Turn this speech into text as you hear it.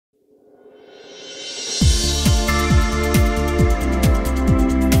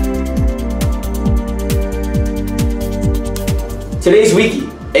Today's wiki: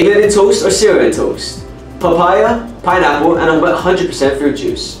 egglet and toast or cereal and toast, papaya, pineapple, and a wet 100% fruit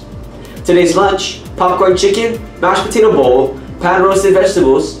juice. Today's lunch: popcorn chicken, mashed potato bowl, pan roasted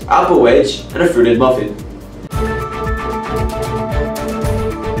vegetables, apple wedge, and a fruited muffin.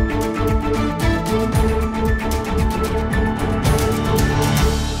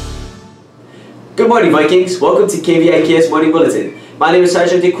 Good morning, Vikings. Welcome to KVIKS Morning Bulletin. My name is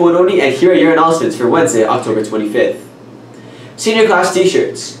Sergeant Waianuenue, and here are your announcements for Wednesday, October 25th. Senior class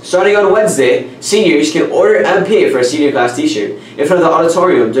t-shirts. Starting on Wednesday, seniors can order and pay for a senior class t-shirt in front of the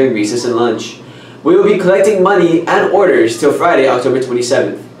auditorium during recess and lunch. We will be collecting money and orders till Friday, October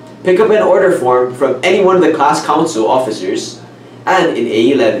 27th. Pick up an order form from any one of the class council officers and in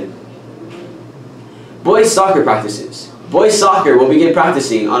A11. Boys soccer practices. Boys soccer will begin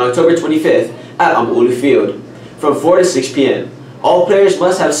practicing on October 25th at Waianuenue Field from 4 to 6 p.m. All players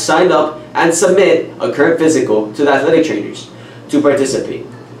must have signed up and submit a current physical to the athletic trainers to participate.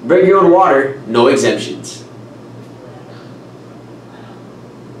 Bring your own water, no exemptions.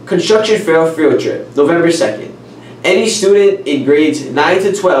 Construction Fair field trip, November 2nd. Any student in grades 9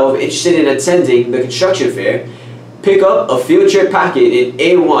 to 12 interested in attending the construction fair, pick up a field trip packet in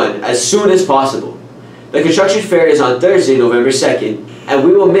A1 as soon as possible. The construction fair is on Thursday, November 2nd, and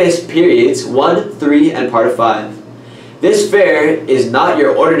we will miss periods 1, 3, and part of 5. This fair is not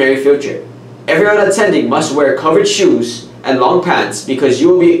your ordinary field trip. Everyone attending must wear covered shoes and long pants because you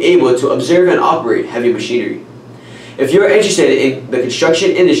will be able to observe and operate heavy machinery. If you are interested in the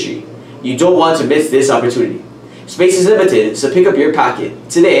construction industry, you don't want to miss this opportunity. Space is limited, so pick up your packet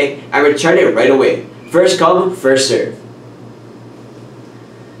today and return it right away. First come, first serve.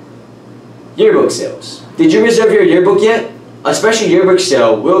 Yearbook sales. Did you reserve your yearbook yet? A special yearbook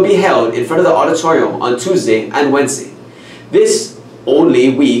sale will be held in front of the auditorium on Tuesday and Wednesday this only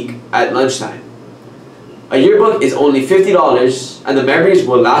week at lunchtime. A yearbook is only $50 and the memories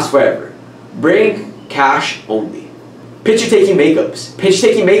will last forever. Bring cash only. Picture taking makeups. Picture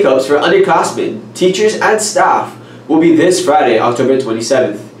taking makeups for underclassmen, teachers, and staff will be this Friday, October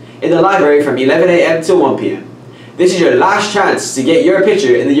 27th in the library from 11 a.m. to 1 p.m. This is your last chance to get your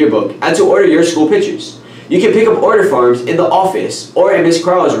picture in the yearbook and to order your school pictures. You can pick up order forms in the office or in Miss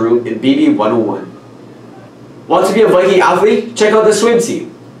Crowell's room in BB 101. Want to be a Viking athlete? Check out the swim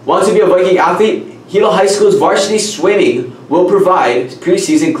team. Want to be a Viking athlete? Hilo High School's varsity swimming will provide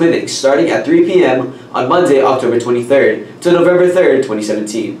preseason clinics starting at 3 p.m. on Monday, October 23rd to November 3rd,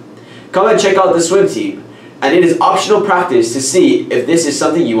 2017. Come and check out the swim team, and it is optional practice to see if this is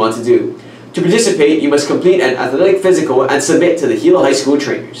something you want to do. To participate, you must complete an athletic physical and submit to the Hilo High School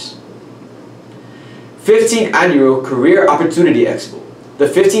trainers. 15th Annual Career Opportunity Expo. The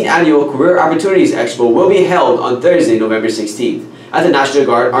 15th Annual Career Opportunities Expo will be held on Thursday, November 16th at the National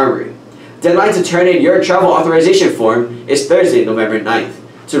Guard Armory. Deadline to turn in your travel authorization form is Thursday, November 9th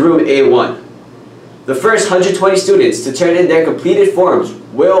to room A1. The first 120 students to turn in their completed forms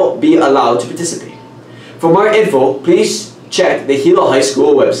will be allowed to participate. For more info, please check the Hilo High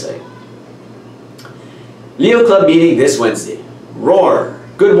School website. Leo Club meeting this Wednesday. Roar!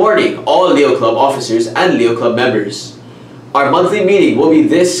 Good morning, all Leo Club officers and Leo Club members. Our monthly meeting will be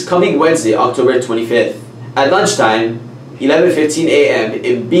this coming Wednesday, October 25th at lunchtime, 11:15 a.m.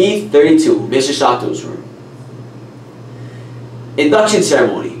 in B32, Mr. Sato's room. Induction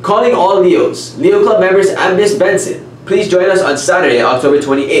ceremony. Calling all Leos, Leo Club members, and Miss Benson. Please join us on Saturday, October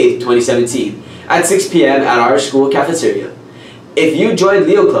 28th, 2017 at 6 p.m. at our school cafeteria. If you joined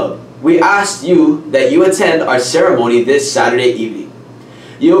Leo Club, we ask you that you attend our ceremony this Saturday evening.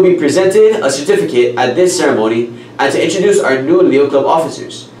 You will be presented a certificate at this ceremony and to introduce our new Leo Club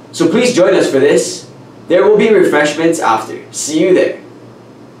officers. So please join us for this. There will be refreshments after. See you there.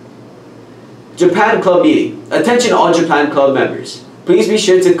 Japan Club meeting. Attention all Japan Club members. Please be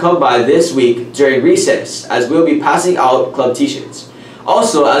sure to come by this week during recess as we'll be passing out club t-shirts.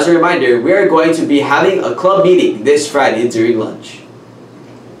 Also, as a reminder, we are going to be having a club meeting this Friday during lunch.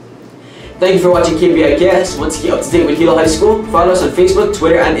 Thank you for watching KVIKS. Want to keep up to date with Hilo High School? Follow us on Facebook,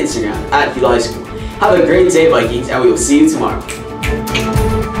 Twitter, and Instagram at Hilo High School. Have a great day, Vikings, and we will see you tomorrow.